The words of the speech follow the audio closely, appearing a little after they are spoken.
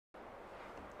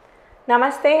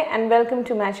Namaste and welcome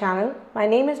to my channel. My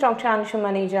name is Dr. Anshum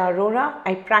Aneja Arora.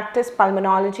 I practice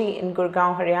pulmonology in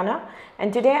Gurgaon, Haryana,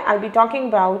 and today I'll be talking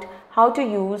about how to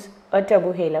use a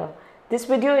turbuhaler. This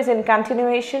video is in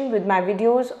continuation with my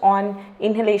videos on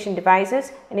inhalation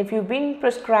devices, and if you've been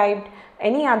prescribed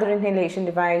any other inhalation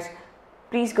device,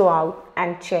 please go out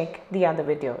and check the other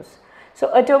videos.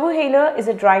 So a turbuhaler is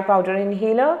a dry powder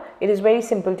inhaler. It is very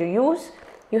simple to use.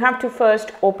 You have to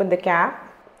first open the cap.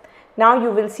 Now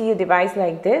you will see a device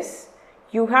like this.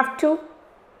 You have to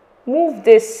move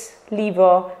this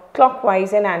lever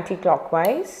clockwise and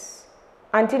anti-clockwise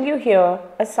until you hear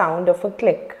a sound of a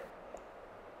click.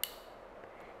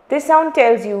 This sound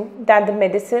tells you that the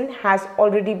medicine has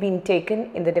already been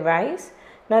taken in the device.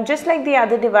 Now, just like the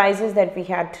other devices that we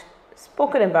had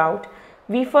spoken about,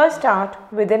 we first start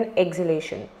with an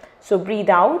exhalation. So breathe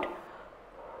out,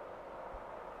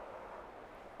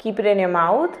 keep it in your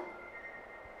mouth.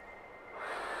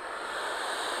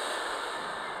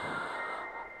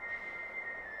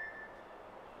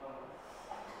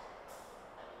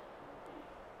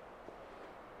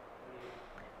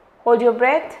 Hold your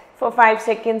breath for 5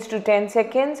 seconds to 10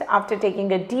 seconds after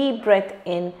taking a deep breath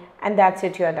in, and that's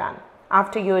it, you're done.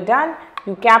 After you're done,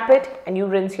 you cap it and you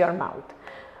rinse your mouth.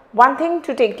 One thing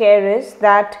to take care is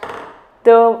that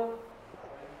the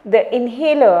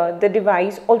inhaler, the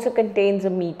device also contains a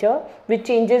meter which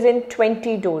changes in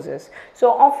 20 doses.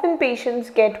 So often patients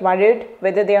get worried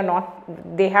whether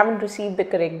they haven't received the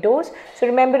correct dose. So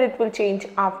remember, it will change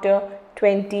after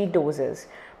 20 doses.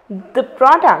 The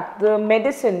product, the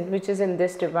medicine which is in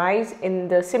this device, in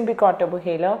the Symbicort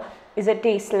turbuhaler, is a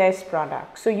tasteless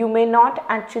product. So you may not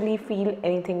actually feel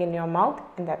anything in your mouth,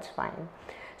 and that's fine.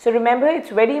 So remember, it's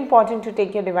very important to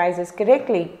take your devices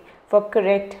correctly for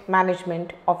correct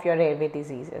management of your airway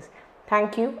diseases.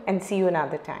 Thank you and see you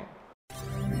another time.